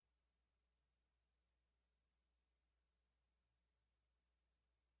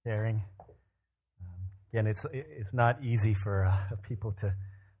sharing. Again, it's not easy for people to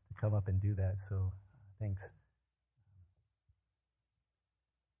come up and do that, so thanks.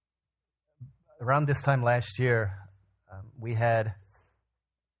 Around this time last year, we had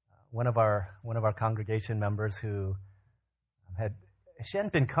one of our congregation members who she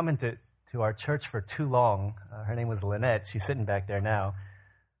hadn't been coming to our church for too long. Her name was Lynette. She's sitting back there now.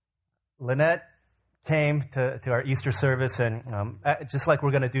 Lynette came to our Easter service, and just like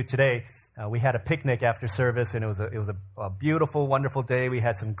we're going to do today, we had a picnic after service, and it was a beautiful, wonderful day. We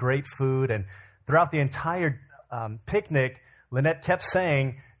had some great food, and throughout the entire picnic, Lynette kept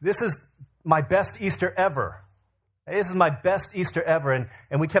saying, "This is my best Easter ever. This is my best Easter ever."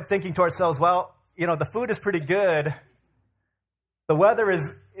 And we kept thinking to ourselves, well, the food is pretty good. The weather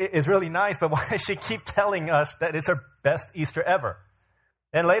is really nice, but why does she keep telling us that it's her best Easter ever?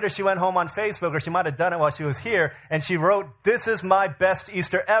 And later she went home on Facebook, or she might have done it while she was here, and she wrote, "This is my best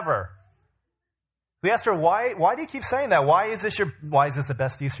Easter ever." We asked her, why do you keep saying that? Why is this the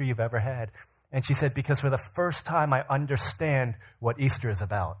best Easter you've ever had? And she said, because for the first time I understand what Easter is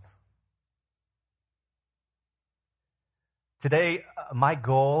about. Today, my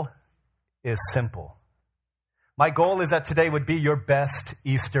goal is simple. My goal is that today would be your best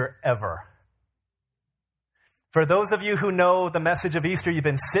Easter ever. For those of you who know the message of Easter, you've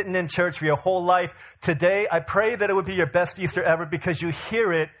been sitting in church for your whole life. Today, I pray that it would be your best Easter ever because you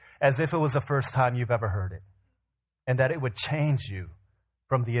hear it as if it was the first time you've ever heard it. And that it would change you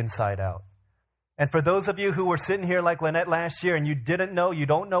from the inside out. And for those of you who were sitting here like Lynette last year and you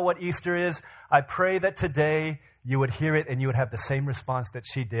don't know what Easter is, I pray that today you would hear it and you would have the same response that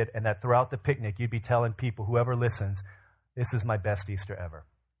she did, and that throughout the picnic you'd be telling people, whoever listens, this is my best Easter ever.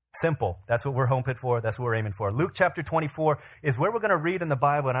 Simple. That's what we're hoping for. That's what we're aiming for. Luke chapter 24 is where we're going to read in the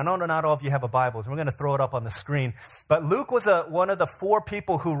Bible, and I know not all of you have a Bible, so we're going to throw it up on the screen. But Luke was one of the 4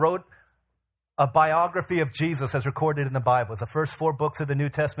 people who wrote a biography of Jesus as recorded in the Bible. It's the first 4 books of the New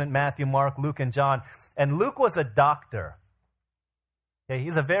Testament: Matthew, Mark, Luke, and John. And Luke was a doctor. Okay,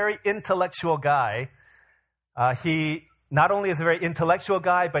 he's a very intellectual guy. He not only is a very intellectual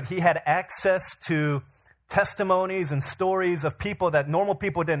guy, but he had access to testimonies and stories of people that normal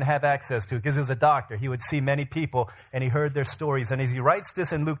people didn't have access to, because he was a doctor. He would see many people, and he heard their stories. And as he writes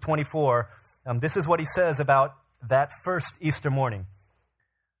this in Luke 24, this is what he says about that first Easter morning.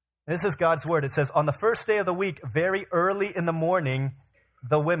 This is God's word. It says, "On the first day of the week, very early in the morning,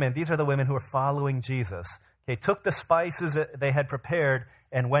 the women," these are the women who are following Jesus, okay, "took the spices that they had prepared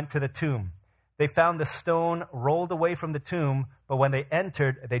and went to the tomb. They found the stone rolled away from the tomb, but when they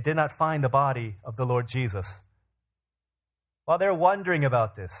entered, they did not find the body of the Lord Jesus." While they're wondering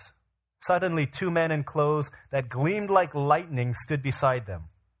about this, suddenly 2 men in clothes that gleamed like lightning stood beside them.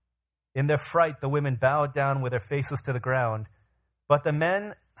 In their fright, the women bowed down with their faces to the ground. But the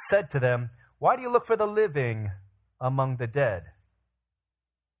men said to them, "Why do you look for the living among the dead?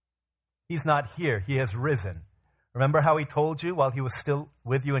 He's not here, he has risen. Remember how he told you while he was still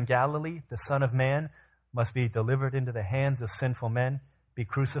with you in Galilee, the Son of Man must be delivered into the hands of sinful men, be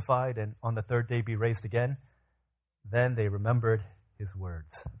crucified, and on the 3rd day be raised again?" Then they remembered his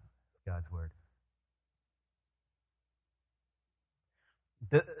words. God's word.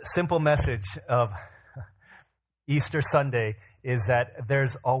 The simple message of Easter Sunday is that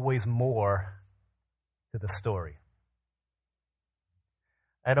there's always more to the story.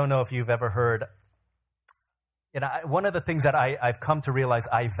 I don't know if you've ever heard, one of the things that I've come to realize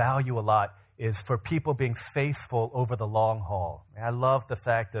I value a lot is for people being faithful over the long haul. I love the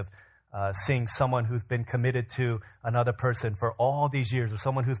fact of seeing someone who's been committed to another person for all these years, or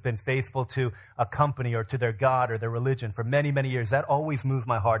someone who's been faithful to a company or to their God or their religion for many, many years. That always moves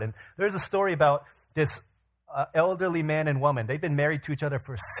my heart. And there's a story about this elderly man and woman. They've been married to each other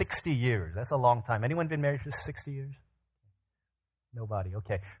for 60 years. That's a long time. Anyone been married for 60 years? Nobody.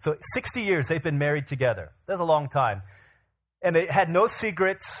 Okay. So 60 years they've been married together. That's a long time. And they had no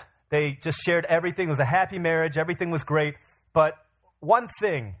secrets. They just shared everything. It was a happy marriage. Everything was great. But one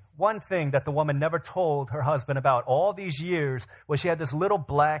thing that the woman never told her husband about all these years was she had this little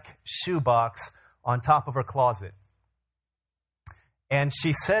black shoebox on top of her closet. And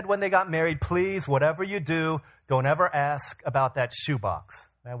she said when they got married, "Please, whatever you do, don't ever ask about that shoebox.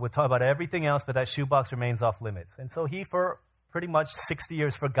 We'll talk about everything else, but that shoebox remains off limits." And so he, for pretty much 60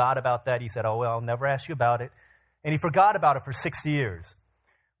 years, forgot about that. He said, "Oh, well, I'll never ask you about it." And he forgot about it for 60 years.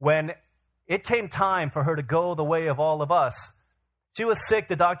 When it came time for her to go the way of all of us, she was sick.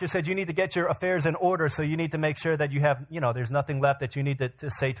 The doctor said, "You need to get your affairs in order, so you need to make sure that you have, there's nothing left that you need to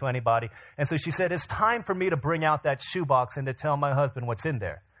say to anybody." And so she said, "It's time for me to bring out that shoebox and to tell my husband what's in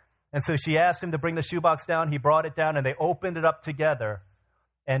there." And so she asked him to bring the shoebox down. He brought it down, and they opened it up together.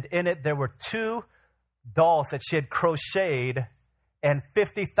 And in it, there were 2 dolls that she had crocheted and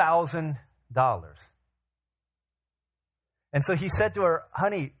 $50,000. And so he said to her,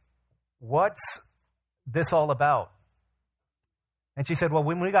 honey, what's this all about? And she said, well,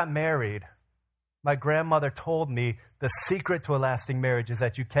 when we got married, my grandmother told me the secret to a lasting marriage is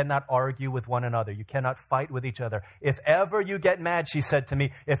that you cannot argue with one another. You cannot fight with each other. If ever you get mad, she said to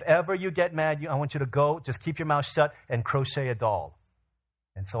me, if ever you get mad, I want you to go, just keep your mouth shut and crochet a doll.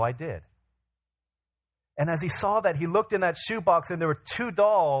 And so I did. And as he saw that, he looked in that shoebox and there were 2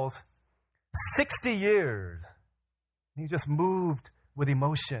 dolls, 60 years. He just moved with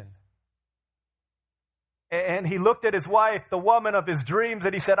emotion. And he looked at his wife, the woman of his dreams,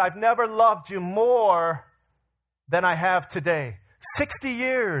 and he said, I've never loved you more than I have today. 60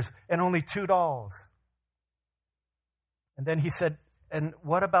 years and only 2 dolls. And then he said, and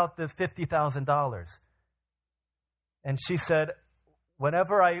what about the $50,000? And she said,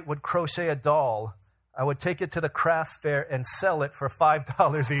 whenever I would crochet a doll, I would take it to the craft fair and sell it for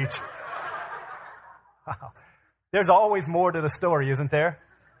 $5 each. Wow. There's always more to the story, isn't there?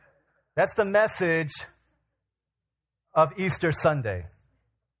 That's the message of Easter Sunday.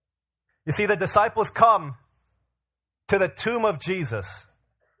 You see, the disciples come to the tomb of Jesus.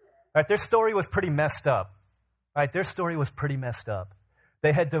 Right? Their story was pretty messed up. Right? Their story was pretty messed up.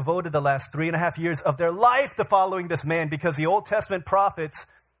 They had devoted the last 3.5 years of their life to following this man because the Old Testament prophets,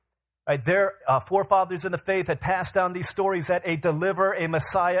 right, their forefathers in the faith had passed down these stories that a deliverer, a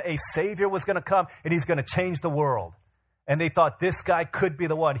Messiah, a Savior was going to come and he's going to change the world. And they thought this guy could be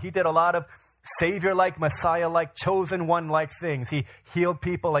the one. He did a lot of Savior-like, Messiah-like, chosen one-like things. He healed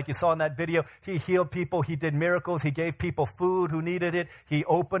people like you saw in that video. He healed people. He did miracles. He gave people food who needed it. He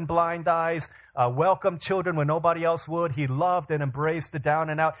opened blind eyes, welcomed children when nobody else would. He loved and embraced the down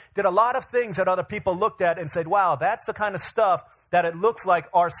and out. Did a lot of things that other people looked at and said, wow, that's the kind of stuff that it looks like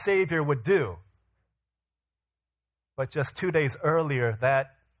our Savior would do. But just 2 days earlier,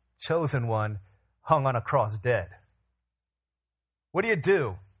 that chosen one hung on a cross dead. What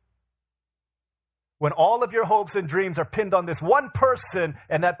do? When all of your hopes and dreams are pinned on this one person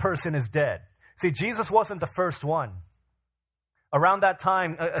and that person is dead. See, Jesus wasn't the first one. Around that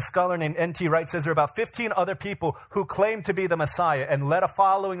time, a scholar named N.T. Wright says there were about 15 other people who claimed to be the Messiah and led a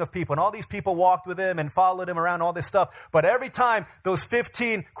following of people. And all these people walked with him and followed him around, all this stuff. But every time those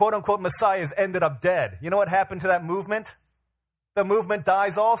 15 quote-unquote Messiahs ended up dead. You know what happened to that movement? The movement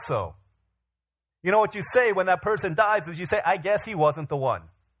dies also. You know what you say when that person dies is you say, I guess he wasn't the one.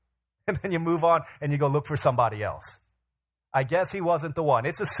 And then you move on and you go look for somebody else. I guess he wasn't the one.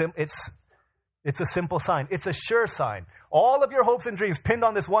 It's a simple sign. It's a sure sign. All of your hopes and dreams pinned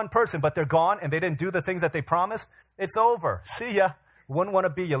on this one person, but they're gone and they didn't do the things that they promised. It's over. See ya. Wouldn't want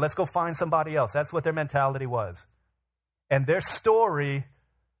to be you. Let's go find somebody else. That's what their mentality was. And their story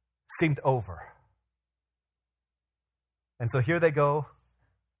seemed over. And so here they go.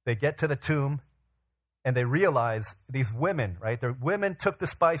 They get to the tomb. And they realize these women, right? The women took the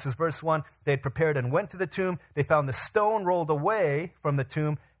spices, verse 1, they had prepared and went to the tomb. They found the stone rolled away from the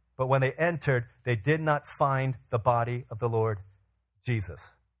tomb, but when they entered, they did not find the body of the Lord Jesus.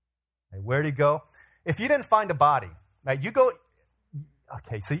 Okay, where did he go? If you didn't find a body, right, you go,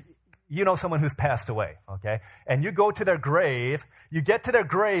 okay, so you know someone who's passed away, okay? And you go to their grave, you get to their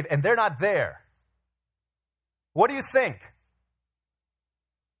grave, and they're not there. What do you think?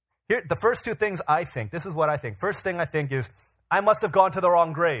 Here, the first 2 things I think, this is what I think. First thing I think is, I must have gone to the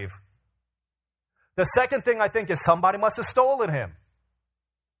wrong grave. The second thing I think is somebody must have stolen him.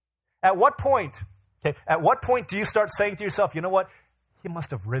 At what point do you start saying to yourself, you know what? He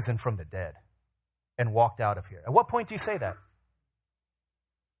must have risen from the dead and walked out of here. At what point do you say that?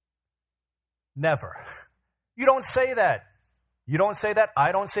 Never. You don't say that. You don't say that.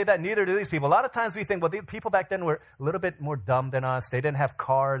 I don't say that. Neither do these people. A lot of times we think, well, the people back then were a little bit more dumb than us. They didn't have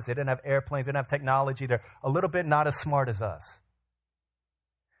cars. They didn't have airplanes. They didn't have technology. They're a little bit not as smart as us.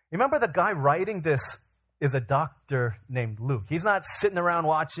 Remember the guy writing this is a doctor named Luke. He's not sitting around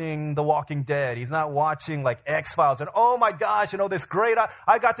watching The Walking Dead. He's not watching like X-Files and, oh my gosh, this great,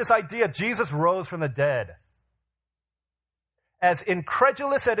 I got this idea. Jesus rose from the dead. As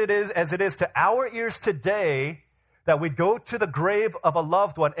incredulous as it is to our ears today, that we go to the grave of a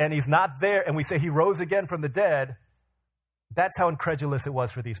loved one and he's not there and we say he rose again from the dead, that's how incredulous it was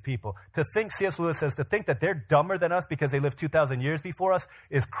for these people. To think, C.S. Lewis says, to think that they're dumber than us because they lived 2,000 years before us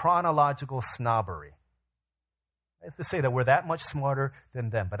is chronological snobbery. It's to say that we're that much smarter than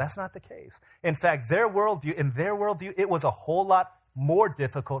them, but that's not the case. In fact, in their worldview, it was a whole lot more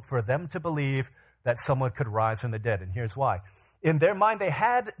difficult for them to believe that someone could rise from the dead, and here's why. In their mind, they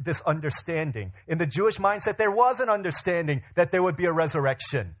had this understanding. In the Jewish mindset, there was an understanding that there would be a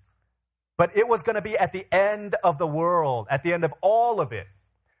resurrection. But it was going to be at the end of the world, at the end of all of it,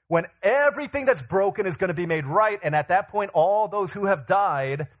 when everything that's broken is going to be made right. And at that point, all those who have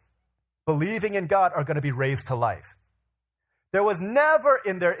died, believing in God, are going to be raised to life. There was never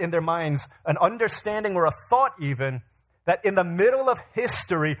in their minds an understanding or a thought even that in the middle of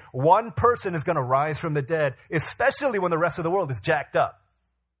history, one person is going to rise from the dead, especially when the rest of the world is jacked up.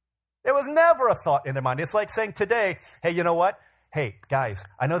 There was never a thought in their mind. It's like saying today, hey, you know what? Hey, guys,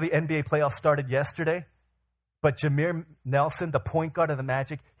 I know the NBA playoffs started yesterday, but Jameer Nelson, the point guard of the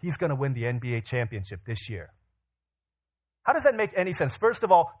Magic, he's going to win the NBA championship this year. How does that make any sense? First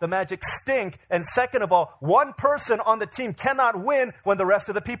of all, the Magic stink, and second of all, one person on the team cannot win when the rest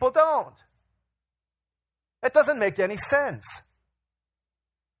of the people don't. That doesn't make any sense.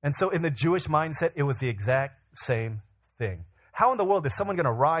 And so in the Jewish mindset, it was the exact same thing. How in the world is someone going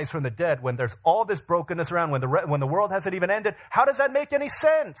to rise from the dead when there's all this brokenness around, when the world hasn't even ended? How does that make any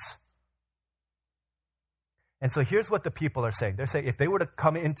sense? And so here's what the people are saying. They're saying if they were to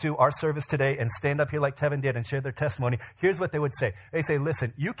come into our service today and stand up here like Tevin did and share their testimony, here's what they would say. They say,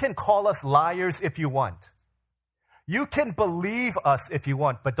 listen, you can call us liars if you want. You can believe us if you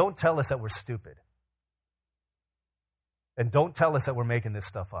want, but don't tell us that we're stupid. And don't tell us that we're making this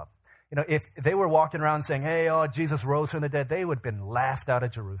stuff up. You know, if they were walking around saying, hey, oh, Jesus rose from the dead, they would have been laughed out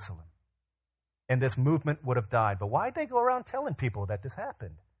of Jerusalem. And this movement would have died. But why'd they go around telling people that this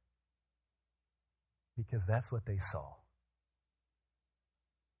happened? Because that's what they saw.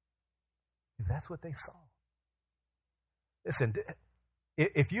 Because that's what they saw. Listen,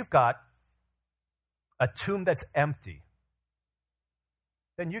 if you've got a tomb that's empty,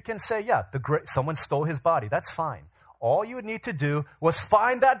 then you can say, yeah, someone stole his body. That's fine. All you would need to do was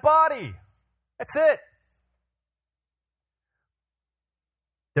find that body. That's it.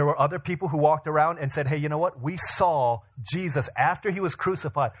 There were other people who walked around and said, hey, you know what? We saw Jesus after he was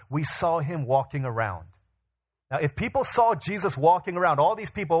crucified. We saw him walking around. Now, if people saw Jesus walking around, all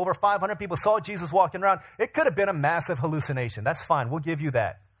these people, over 500 people saw Jesus walking around, it could have been a massive hallucination. That's fine. We'll give you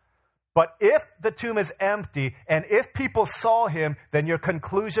that. But if the tomb is empty and if people saw him, then your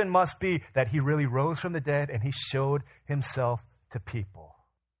conclusion must be that he really rose from the dead and he showed himself to people.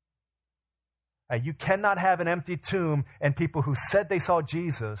 You cannot have an empty tomb and people who said they saw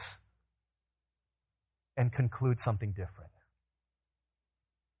Jesus and conclude something different.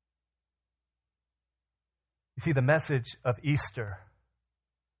 You see, the message of Easter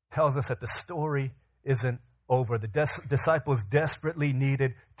tells us that the story isn't over. The disciples desperately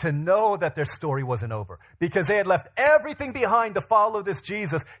needed to know that their story wasn't over because they had left everything behind to follow this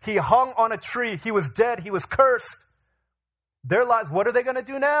Jesus. He hung on a tree. He was dead. He was cursed. Their lives, what are they going to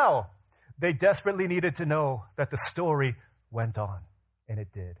do now? They desperately needed to know that the story went on, and it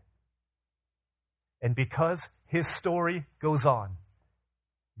did. And because his story goes on,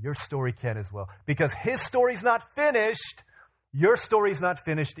 your story can as well. Because his story's not finished, your story's not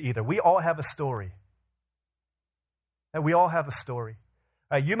finished either. We all have a story. And we all have a story.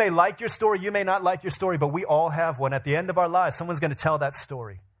 You may like your story, you may not like your story, but we all have one. At the end of our lives, someone's going to tell that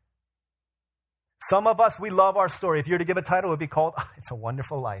story. Some of us, we love our story. If you were to give a title, it would be called, It's a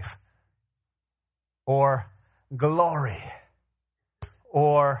Wonderful Life. Or Glory.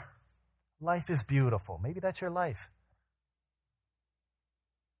 Or Life is Beautiful. Maybe that's your life.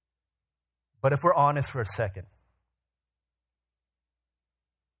 But if we're honest for a second,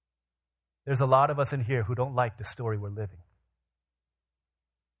 there's a lot of us in here who don't like the story we're living.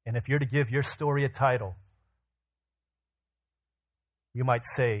 And if you're to give your story a title, you might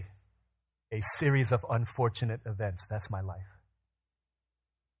say, a series of unfortunate events. That's my life.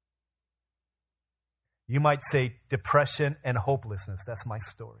 You might say depression and hopelessness. That's my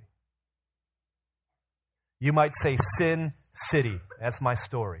story. You might say Sin City. That's my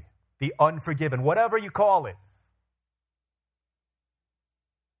story. The unforgiven, whatever you call it.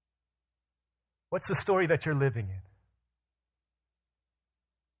 What's the story that you're living in?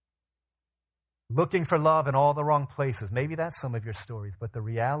 Looking for love in all the wrong places. Maybe that's some of your stories, but the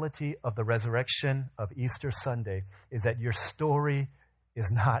reality of the resurrection of Easter Sunday is that your story is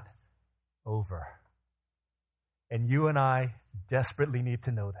not over. And you and I desperately need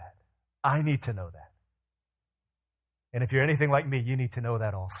to know that. I need to know that. And if you're anything like me, you need to know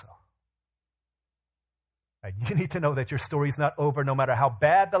that also. Right? You need to know that your story's not over no matter how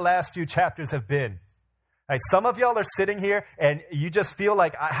bad the last few chapters have been. Right? Some of y'all are sitting here and you just feel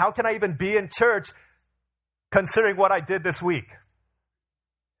like, how can I even be in church considering what I did this week?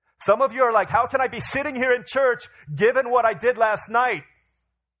 Some of you are like, how can I be sitting here in church given what I did last night?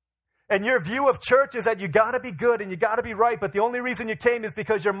 And your view of church is that you got to be good and you got to be right, but the only reason you came is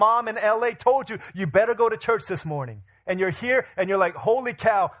because your mom in LA told you, you better go to church this morning. And you're here and you're like, holy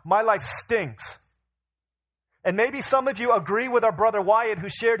cow, my life stinks. And maybe some of you agree with our brother Wyatt, who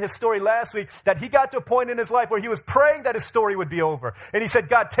shared his story last week, that he got to a point in his life where he was praying that his story would be over. And he said,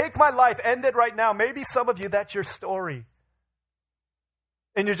 God, take my life, end it right now. Maybe some of you, that's your story.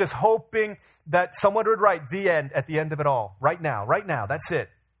 And you're just hoping that someone would write the end at the end of it all. Right now, that's it.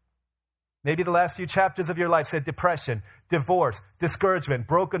 Maybe the last few chapters of your life said depression, divorce, discouragement,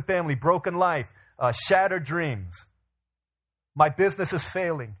 broken family, broken life, shattered dreams. My business is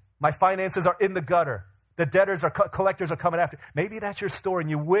failing. My finances are in the gutter. The debtors collectors are coming after. Maybe that's your story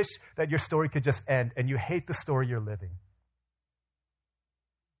and you wish that your story could just end and you hate the story you're living.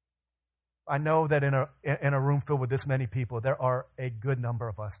 I know that in a room filled with this many people, there are a good number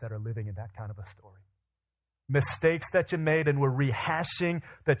of us that are living in that kind of a story. Mistakes that you made, and we're rehashing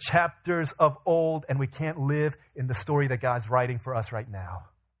the chapters of old, and we can't live in the story that God's writing for us right now.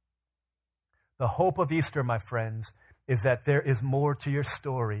 The hope of Easter, my friends, is that there is more to your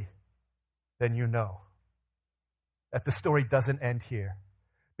story than you know. That the story doesn't end here.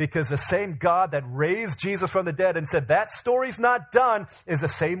 Because the same God that raised Jesus from the dead and said, that story's not done, is the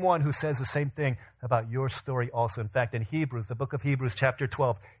same one who says the same thing about your story also. In fact, in Hebrews, the book of Hebrews, chapter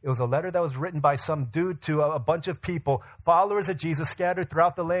 12, it was a letter that was written by some dude to a bunch of people, followers of Jesus scattered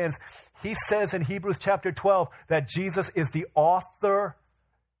throughout the lands. He says in Hebrews chapter 12 that Jesus is the author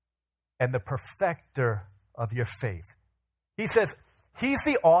and the perfecter of your faith. He says, he's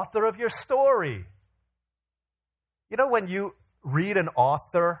the author of your story. You know, when you read an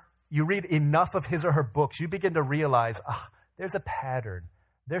author, you read enough of his or her books, you begin to realize, there's a pattern.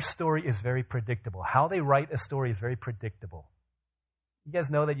 Their story is very predictable. How they write a story is very predictable. You guys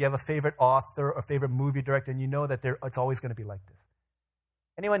know that you have a favorite author or favorite movie director, and you know that it's always going to be like this.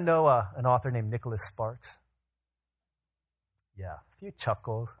 Anyone know an author named Nicholas Sparks? Yeah, a few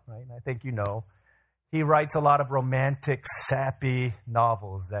chuckles, right? I think you know. He writes a lot of romantic, sappy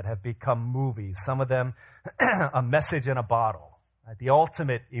novels that have become movies. Some of them, a message in a bottle. The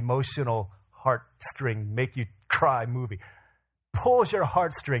ultimate emotional heartstring, make you cry movie. Pulls your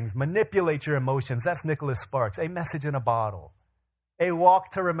heartstrings, manipulates your emotions. That's Nicholas Sparks. A Message in a Bottle. A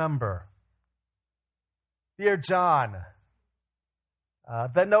Walk to Remember. Dear John.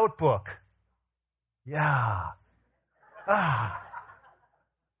 The Notebook. Yeah.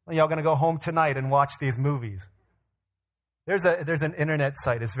 Well, y'all going to go home tonight and watch these movies. There's an internet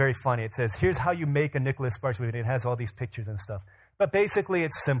site. It's very funny. It says, here's how you make a Nicholas Sparks movie. It has all these pictures and stuff. But basically,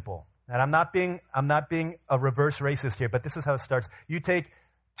 it's simple. And I'm not being a reverse racist here, but this is how it starts. You take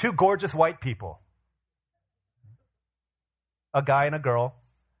two gorgeous white people, a guy and a girl,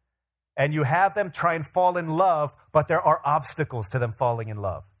 and you have them try and fall in love, but there are obstacles to them falling in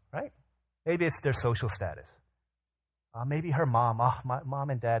love, right? Maybe it's their social status. Maybe her mom, my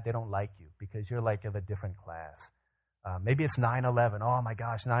mom and dad, they don't like you because you're like of a different class. Maybe it's 9/11. Oh my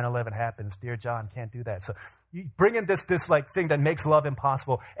gosh, 9/11 happens. Dear John, can't do that. So you bring in this like thing that makes love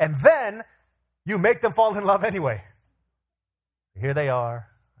impossible, and then you make them fall in love anyway. Here they are,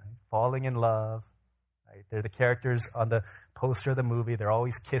 right, falling in love. Right? They're the characters on the poster of the movie. They're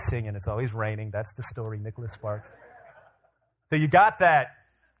always kissing, and it's always raining. That's the story, Nicholas Sparks. So you got that.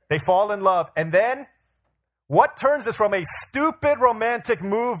 They fall in love, and then what turns this from a stupid romantic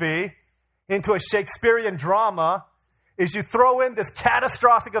movie into a Shakespearean drama is you throw in this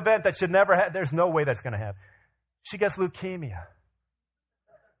catastrophic event that should never have. There's no way that's going to happen. She gets leukemia.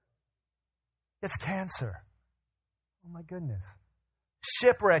 Gets cancer. Oh my goodness.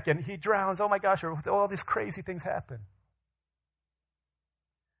 Shipwreck and he drowns. Oh my gosh, all these crazy things happen.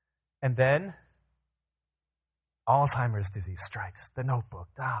 And then Alzheimer's disease strikes. The Notebook.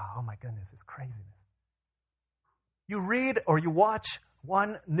 Oh my goodness, it's craziness. You read or you watch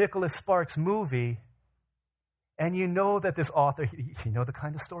one Nicholas Sparks movie, and you know that this author, you know the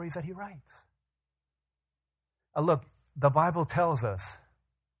kind of stories that he writes. Look, the Bible tells us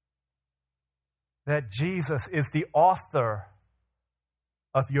that Jesus is the author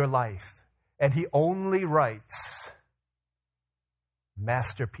of your life, and he only writes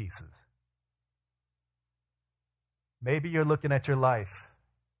masterpieces. Maybe you're looking at your life,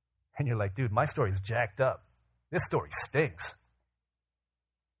 and you're like, dude, my story's jacked up. This story stinks.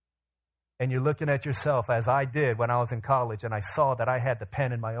 And you're looking at yourself as I did when I was in college, and I saw that I had the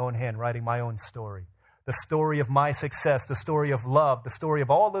pen in my own hand writing my own story. The story of my success, the story of love, the story of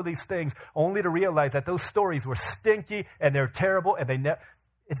all of these things, only to realize that those stories were stinky and they're terrible, and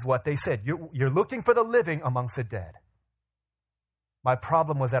it's what they said. You're looking for the living amongst the dead. My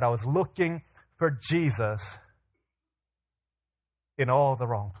problem was that I was looking for Jesus in all the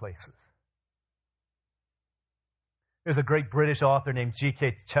wrong places. There's a great British author named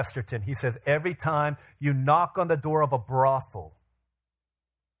G.K. Chesterton. He says, every time you knock on the door of a brothel,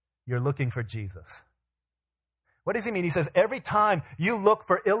 you're looking for Jesus. What does he mean? He says, every time you look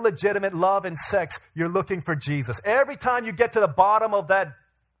for illegitimate love and sex, you're looking for Jesus. Every time you get to the bottom of that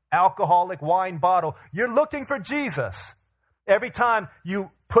alcoholic wine bottle, you're looking for Jesus. Every time you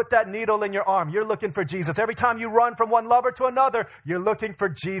put that needle in your arm, you're looking for Jesus. Every time you run from one lover to another, you're looking for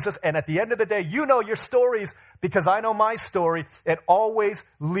Jesus. And at the end of the day, you know your stories, because I know my story. It always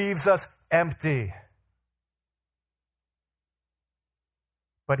leaves us empty.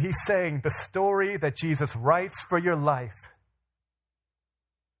 But he's saying the story that Jesus writes for your life,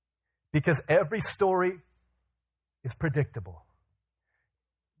 because every story is predictable.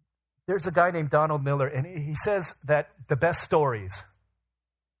 There's a guy named Donald Miller, and he says that the best stories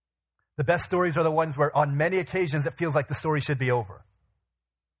are the ones where on many occasions it feels like the story should be over.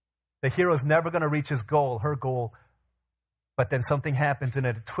 The hero's never going to reach his goal, her goal, but then something happens, and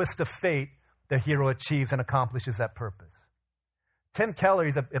in a twist of fate, the hero achieves and accomplishes that purpose. Tim Keller,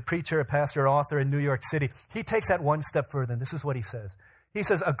 he's a preacher, a pastor, author in New York City. He takes that one step further, and this is what he says. He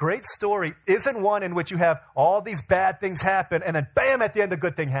says, a great story isn't one in which you have all these bad things happen, and then bam, at the end, a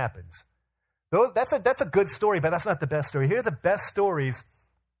good thing happens. That's a good story, but that's not the best story. Here, the best stories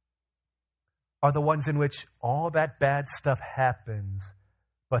are the ones in which all that bad stuff happens,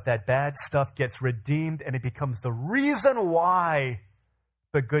 but that bad stuff gets redeemed, and it becomes the reason why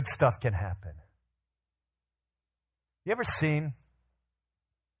the good stuff can happen. You ever seen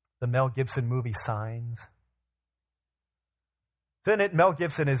the Mel Gibson movie Signs? So in it, Mel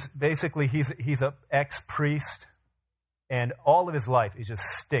Gibson is basically, he's an ex-priest, and all of his life, it just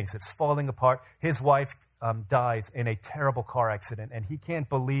stinks. It's falling apart. His wife dies in a terrible car accident, and he can't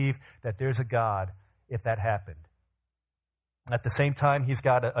believe that there's a God if that happened. At the same time, he's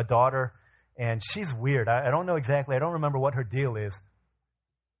got a daughter, and she's weird. I don't know exactly. I don't remember what her deal is.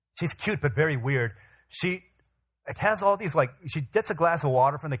 She's cute, but very weird. She has all these, she gets a glass of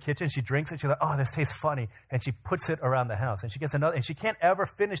water from the kitchen, she drinks it, she's like, oh, this tastes funny, and she puts it around the house, and she gets another, and she can't ever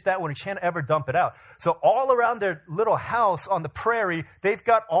finish that one, and she can't ever dump it out. So all around their little house on the prairie, they've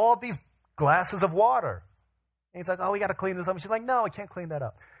got all these glasses of water. And he's like, oh, we got to clean this up. And she's like, no, I can't clean that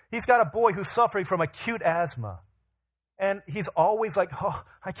up. He's got a boy who's suffering from acute asthma, and he's always like, oh,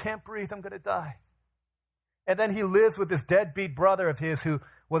 I can't breathe, I'm going to die. And then he lives with this deadbeat brother of his who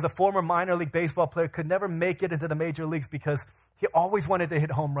was a former minor league baseball player, could never make it into the major leagues because he always wanted to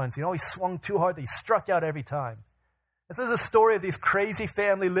hit home runs. He always swung too hard that he struck out every time. This is a story of these crazy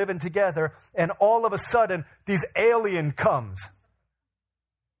family living together, and all of a sudden, this alien comes.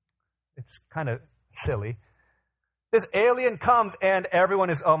 It's kind of silly. This alien comes, and everyone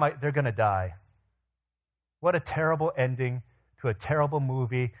is, they're going to die. What a terrible ending to a terrible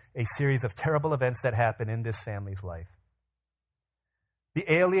movie, a series of terrible events that happen in this family's life. The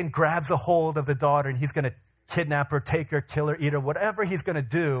alien grabs a hold of the daughter, and he's going to kidnap her, take her, kill her, eat her, whatever he's going to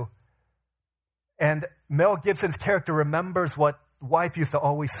do. And Mel Gibson's character remembers what wife used to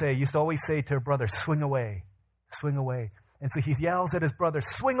always say to her brother, swing away, swing away. And so he yells at his brother,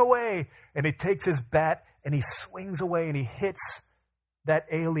 swing away. And he takes his bat, and he swings away, and he hits that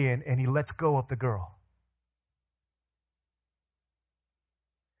alien, and he lets go of the girl.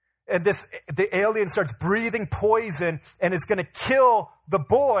 And the alien starts breathing poison, and it's going to kill the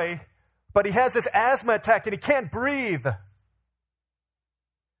boy, but he has this asthma attack, and he can't breathe.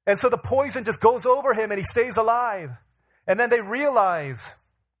 And so the poison just goes over him, and he stays alive. And then they realize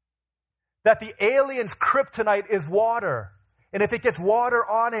that the alien's kryptonite is water. And if it gets water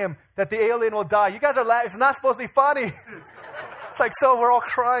on him, that the alien will die. You guys are laughing. It's not supposed to be funny. It's like, so we're all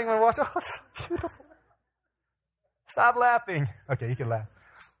crying when we watch. Oh, so beautiful. Stop laughing. Okay, you can laugh.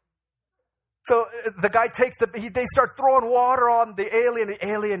 So the guy they start throwing water on the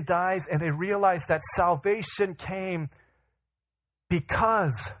alien dies, and they realize that salvation came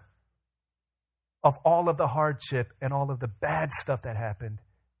because of all of the hardship and all of the bad stuff that happened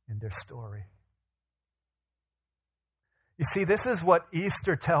in their story. You see, this is what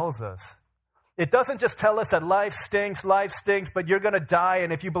Easter tells us. It doesn't just tell us that life stinks, but you're going to die,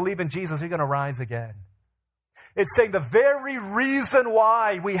 and if you believe in Jesus, you're going to rise again. It's saying the very reason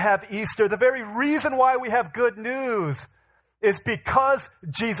why we have Easter, the very reason why we have good news is because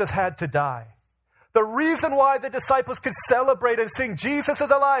Jesus had to die. The reason why the disciples could celebrate and sing, Jesus is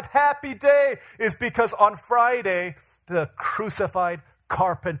alive, happy day, is because on Friday, the crucified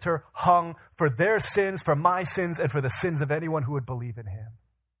carpenter hung for their sins, for my sins, and for the sins of anyone who would believe in him.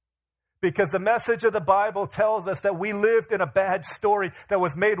 Because the message of the Bible tells us that we lived in a bad story that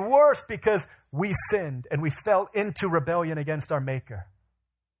was made worse because we sinned and we fell into rebellion against our Maker.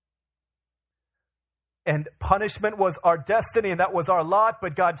 And punishment was our destiny and that was our lot,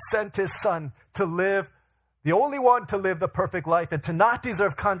 but God sent His Son to live, the only one to live the perfect life and to not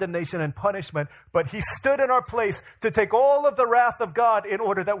deserve condemnation and punishment, but He stood in our place to take all of the wrath of God in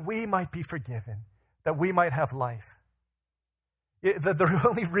order that we might be forgiven, that we might have life. The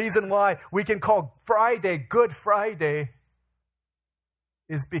only reason why we can call Friday Good Friday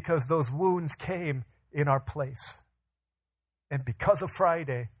is because those wounds came in our place. And because of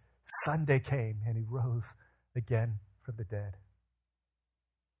Friday, Sunday came and He rose again from the dead.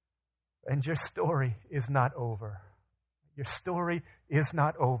 And your story is not over. Your story is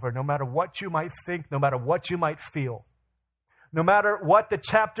not over. No matter what you might think, no matter what you might feel, no matter what the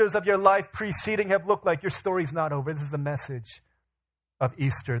chapters of your life preceding have looked like, your story's not over. This is the message of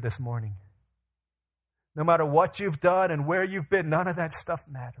Easter this morning. No matter what you've done and where you've been, none of that stuff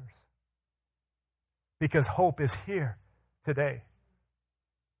matters. Because hope is here today.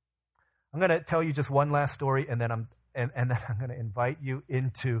 I'm going to tell you just one last story, and then I'm going to invite you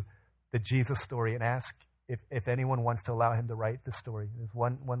into the Jesus story and ask if anyone wants to allow him to write the story. There's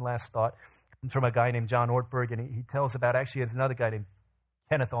one last thought. It comes from a guy named John Ortberg, and he tells about, actually, there's another guy named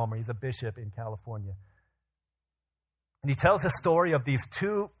Kenneth Ulmer. He's a bishop in California. And he tells a story of these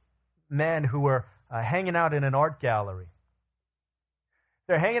two men who were hanging out in an art gallery.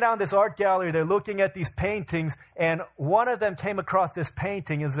 They're hanging out in this art gallery. They're looking at these paintings, and one of them came across this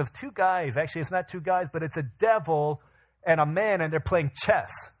painting. It's of two guys. Actually, it's not two guys, but it's a devil and a man, and they're playing chess.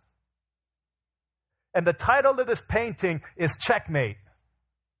 And the title of this painting is Checkmate.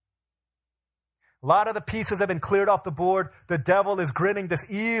 A lot of the pieces have been cleared off the board. The devil is grinning this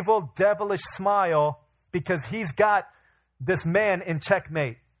evil, devilish smile because he's got this man in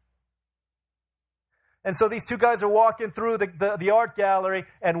checkmate. And so these two guys are walking through the art gallery,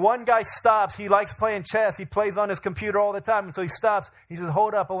 and one guy stops. He likes playing chess. He plays on his computer all the time, and so he stops. He says,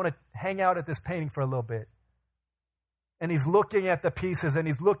 hold up, I want to hang out at this painting for a little bit. And he's looking at the pieces, and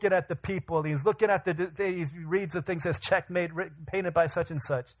he's looking at the people, and he's looking at he reads the thing that says Checkmate, painted by such and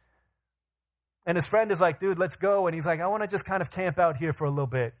such. And his friend is like, dude, let's go. And he's like, I want to just kind of camp out here for a little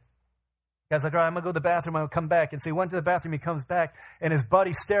bit. The guy's like, all right, I'm going to go to the bathroom. I'm going to come back. And so he went to the bathroom. He comes back, and his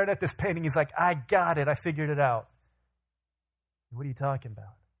buddy's staring at this painting. He's like, I got it. I figured it out. What are you talking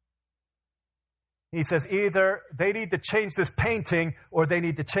about? He says, either they need to change this painting or they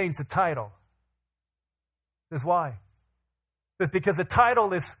need to change the title. He says, why? He says, because the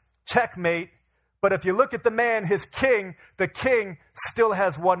title is Checkmate, but if you look at the man, his king, the king still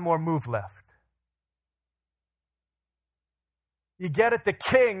has one more move left. You get it? The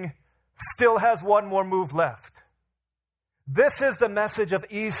king still has one more move left. This is the message of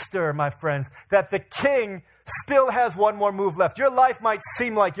Easter, my friends, that the king still has one more move left. Your life might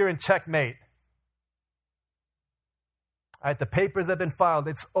seem like you're in checkmate. All right, the papers have been filed.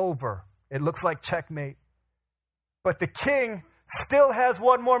 It's over. It looks like checkmate. But the king still has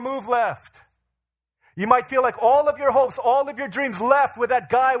one more move left. You might feel like all of your hopes, all of your dreams left with that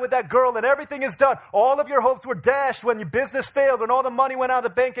guy, with that girl, and everything is done. All of your hopes were dashed when your business failed, when all the money went out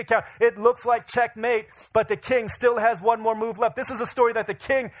of the bank account. It looks like checkmate, but the king still has one more move left. This is a story that the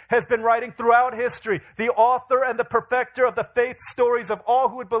king has been writing throughout history. The author and the perfecter of the faith stories of all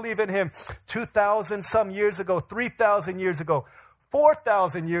who would believe in him. 2,000 some years ago, 3,000 years ago,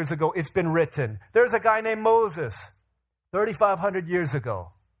 4,000 years ago, it's been written. There's a guy named Moses, 3,500 years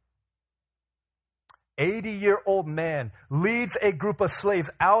ago. 80-year-old man leads a group of slaves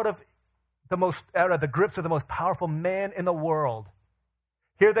out of the grips of the most powerful man in the world.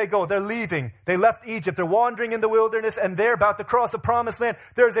 Here they go. They're leaving. They left Egypt. They're wandering in the wilderness, and they're about to cross the promised land.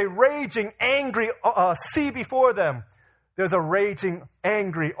 There's a raging, angry sea before them. There's a raging,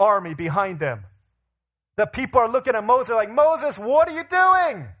 angry army behind them. The people are looking at Moses like, Moses, what are you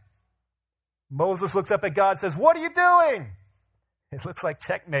doing? Moses looks up at God and says, what are you doing? It looks like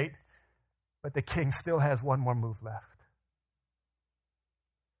checkmate. But the king still has one more move left.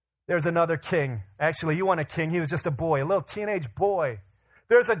 There's another king. Actually, you want a king. He was just a boy, a little teenage boy.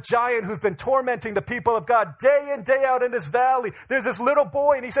 There's a giant who's been tormenting the people of God day in, day out in this valley. There's this little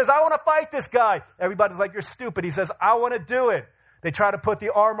boy, and he says, I want to fight this guy. Everybody's like, you're stupid. He says, I want to do it. They try to put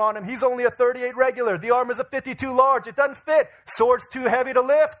the armor on him. He's only a 38 regular. The armor's a 52 large. It doesn't fit. Sword's too heavy to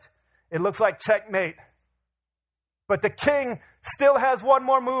lift. It looks like checkmate. But the king still has one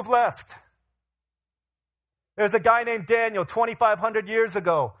more move left. There's a guy named Daniel, 2,500 years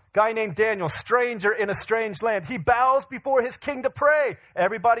ago. Guy named Daniel, stranger in a strange land. He bows before his king to pray.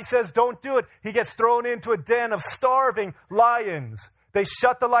 Everybody says, don't do it. He gets thrown into a den of starving lions They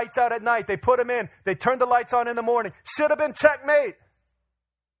shut the lights out at night. They put them in. They turned the lights on in the morning. Should have been checkmate.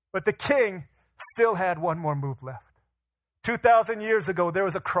 But the king still had one more move left. 2,000 years ago, there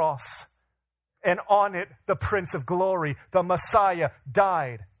was a cross. And on it, the Prince of Glory, the Messiah,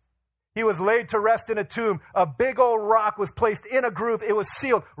 died. He was laid to rest in a tomb. A big old rock was placed in a groove. It was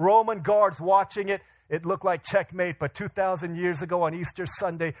sealed. Roman guards watching it. It looked like checkmate. But 2,000 years ago on Easter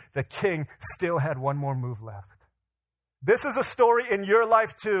Sunday, the king still had one more move left. This is a story in your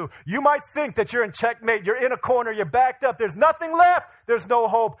life too. You might think that you're in checkmate. You're in a corner. You're backed up. There's nothing left. There's no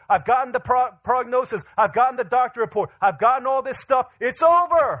hope. I've gotten the prognosis. I've gotten the doctor report. I've gotten all this stuff. It's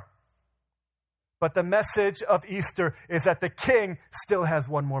over. But the message of Easter is that the king still has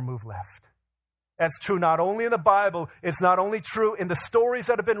one more move left. That's true not only in the Bible. It's not only true in the stories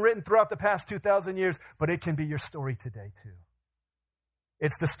that have been written throughout the past 2,000 years, but it can be your story today too.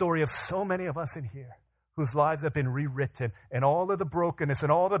 It's the story of so many of us in here whose lives have been rewritten, and all of the brokenness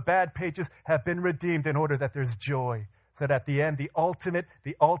and all the bad pages have been redeemed in order that there's joy. So that at the end, the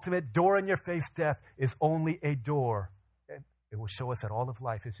ultimate door in your face, death, is only a door. And it will show us that all of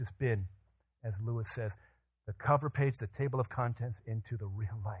life has just been, as Lewis says, the cover page, the table of contents into the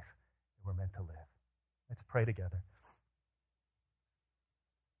real life that we're meant to live. Let's pray together.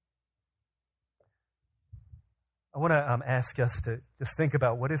 I want to ask us to just think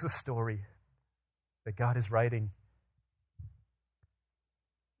about what is a story that God is writing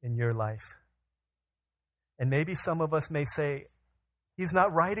in your life. And maybe some of us may say, he's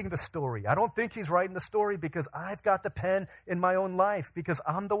not writing the story. I don't think he's writing the story because I've got the pen in my own life, because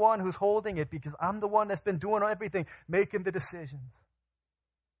I'm the one who's holding it, because I'm the one that's been doing everything, making the decisions.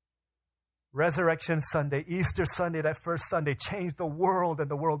 Resurrection Sunday, Easter Sunday, that first Sunday, changed the world, and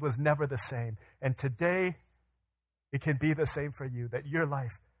the world was never the same. And today, it can be the same for you, that your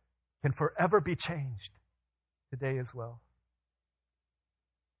life can forever be changed today as well.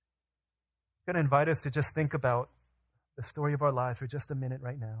 I'm going to invite us to just think about the story of our lives for just a minute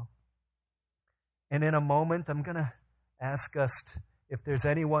right now. And in a moment, I'm going to ask us if there's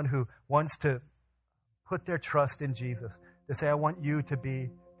anyone who wants to put their trust in Jesus, to say, I want you to be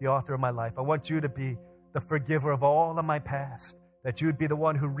the author of my life. I want you to be the forgiver of all of my past, that you'd be the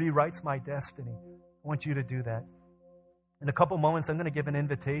one who rewrites my destiny. I want you to do that. In a couple moments, I'm going to give an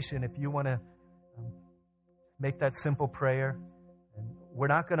invitation if you want to make that simple prayer. And we're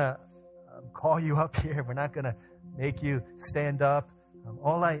not going to call you up here. We're not going to make you stand up.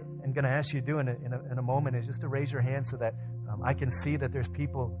 All I am going to ask you to do in a moment is just to raise your hand so that I can see that there's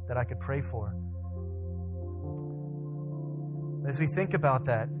people that I could pray for. As we think about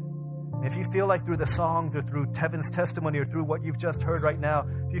that, if you feel like through the songs or through Tevin's testimony or through what you've just heard right now,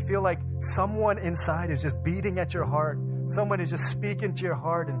 if you feel like someone inside is just beating at your heart, someone is just speaking to your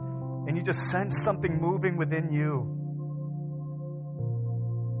heart, and you just sense something moving within you,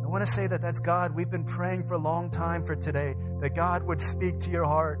 I want to say that that's God. We've been praying for a long time for today, that God would speak to your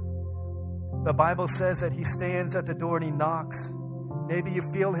heart. The Bible says that he stands at the door and he knocks. Maybe you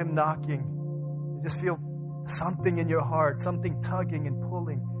feel him knocking. You just feel something in your heart, something tugging and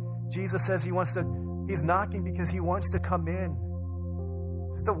pulling. Jesus says he's knocking because he wants to come in.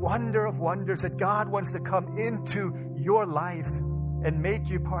 It's the wonder of wonders that God wants to come into your life and make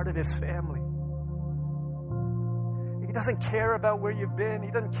you part of his family. He doesn't care about where you've been.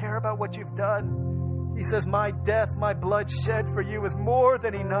 He doesn't care about what you've done. He says, my death, my blood shed for you is more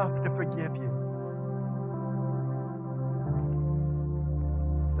than enough to forgive you.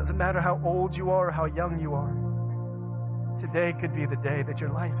 Doesn't matter how old you are or how young you are. Today could be the day that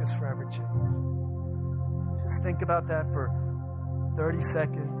your life is forever changed. Just think about that for 30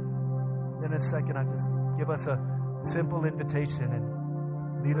 seconds. Then in a second, I'll just give us a simple invitation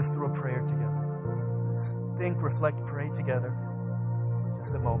and lead us through a prayer together. Just think, reflect, pray together for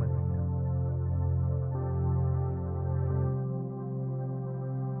just a moment.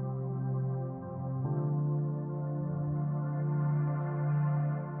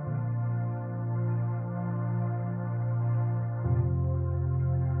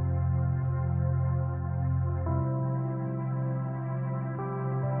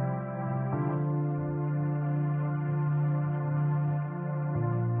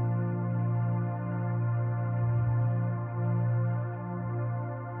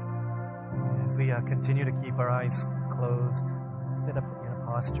 Continue to keep our eyes closed, just in a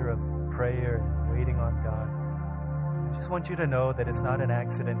posture of prayer and waiting on God. I just want you to know that it's not an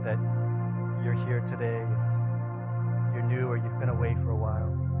accident that you're here today. If you're new or you've been away for a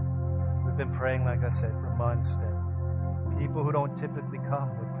while. We've been praying, like I said, for months that people who don't typically come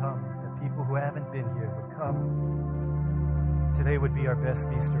would come, that people who haven't been here would come. Today would be our best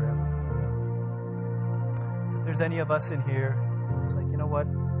Easter ever. If there's any of us in here It's like, you know what?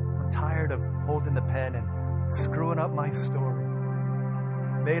 I'm tired of holding the pen and screwing up my story.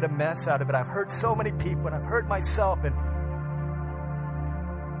 Made a mess out of it. I've hurt so many people, and I've hurt myself, and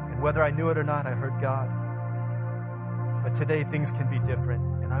whether I knew it or not, I hurt God. But today things can be different,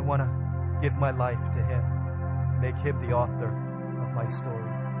 and I want to give my life to Him, make Him the author of my story.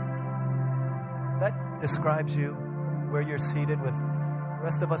 That describes you, where you're seated with the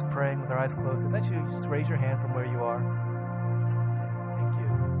rest of us praying with our eyes closed. If that's you, just raise your hand from where you are. Thank you.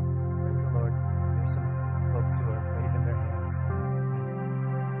 Praise the Lord. There's some folks who are raising their hands.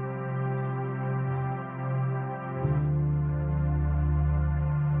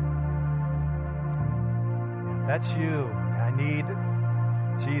 If that's you, I need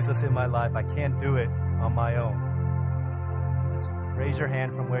Jesus in my life. I can't do it on my own. Just raise your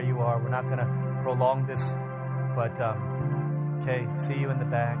hand from where you are. We're not going to prolong this, but okay, see you in the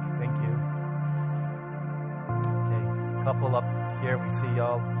back. Thank you. Okay, couple up here. We see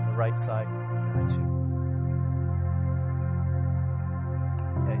y'all on the right side. That's you.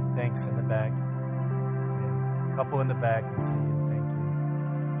 Okay, thanks in the back. Okay, couple in the back. We see you. Thank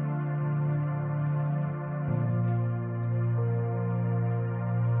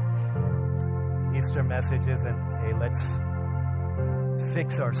you. Easter message isn't, hey, let's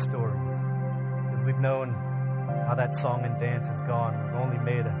fix our stories. Because we've known how that song and dance has gone. We've only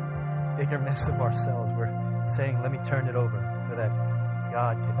made a bigger mess of ourselves. We're saying, let me turn it over so that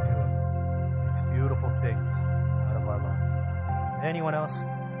God can do it. Makes beautiful things out of our lives. Anyone else?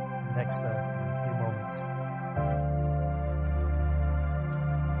 Next few moments.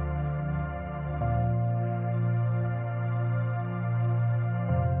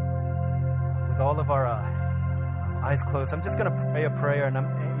 With all of our eyes closed, I'm just going to pray a prayer,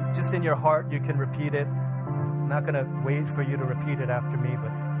 and just in your heart, you can repeat it. I'm not going to wait for you to repeat it after me,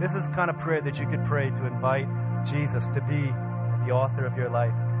 but this is the kind of prayer that you could pray to invite Jesus to be the author of your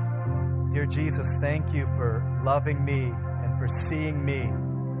life. Dear Jesus, thank you for loving me and for seeing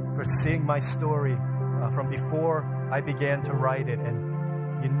my story from before I began to write it,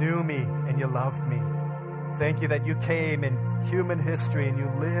 and you knew me and you loved me. Thank you that you came in human history and you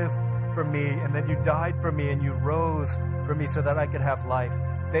lived for me, and then you died for me and you rose for me so that I could have life.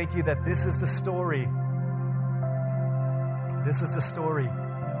 Thank you that this is the story. This is the story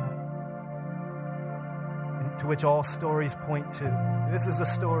to which all stories point to. This is a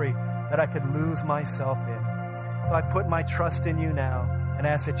story that I could lose myself in. So I put my trust in you now and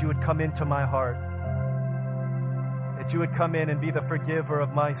ask that you would come into my heart, that you would come in and be the forgiver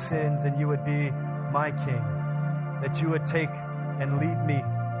of my sins, and you would be my King, that you would take and lead me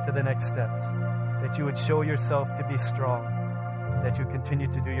to the next steps, that you would show yourself to be strong, that you continue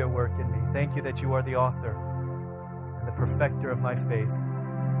to do your work in me. Thank you that you are the author and the perfecter of my faith.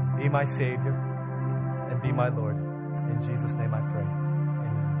 Be my Savior and be my Lord. In Jesus' name I pray.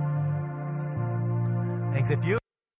 Amen. Thanks. If you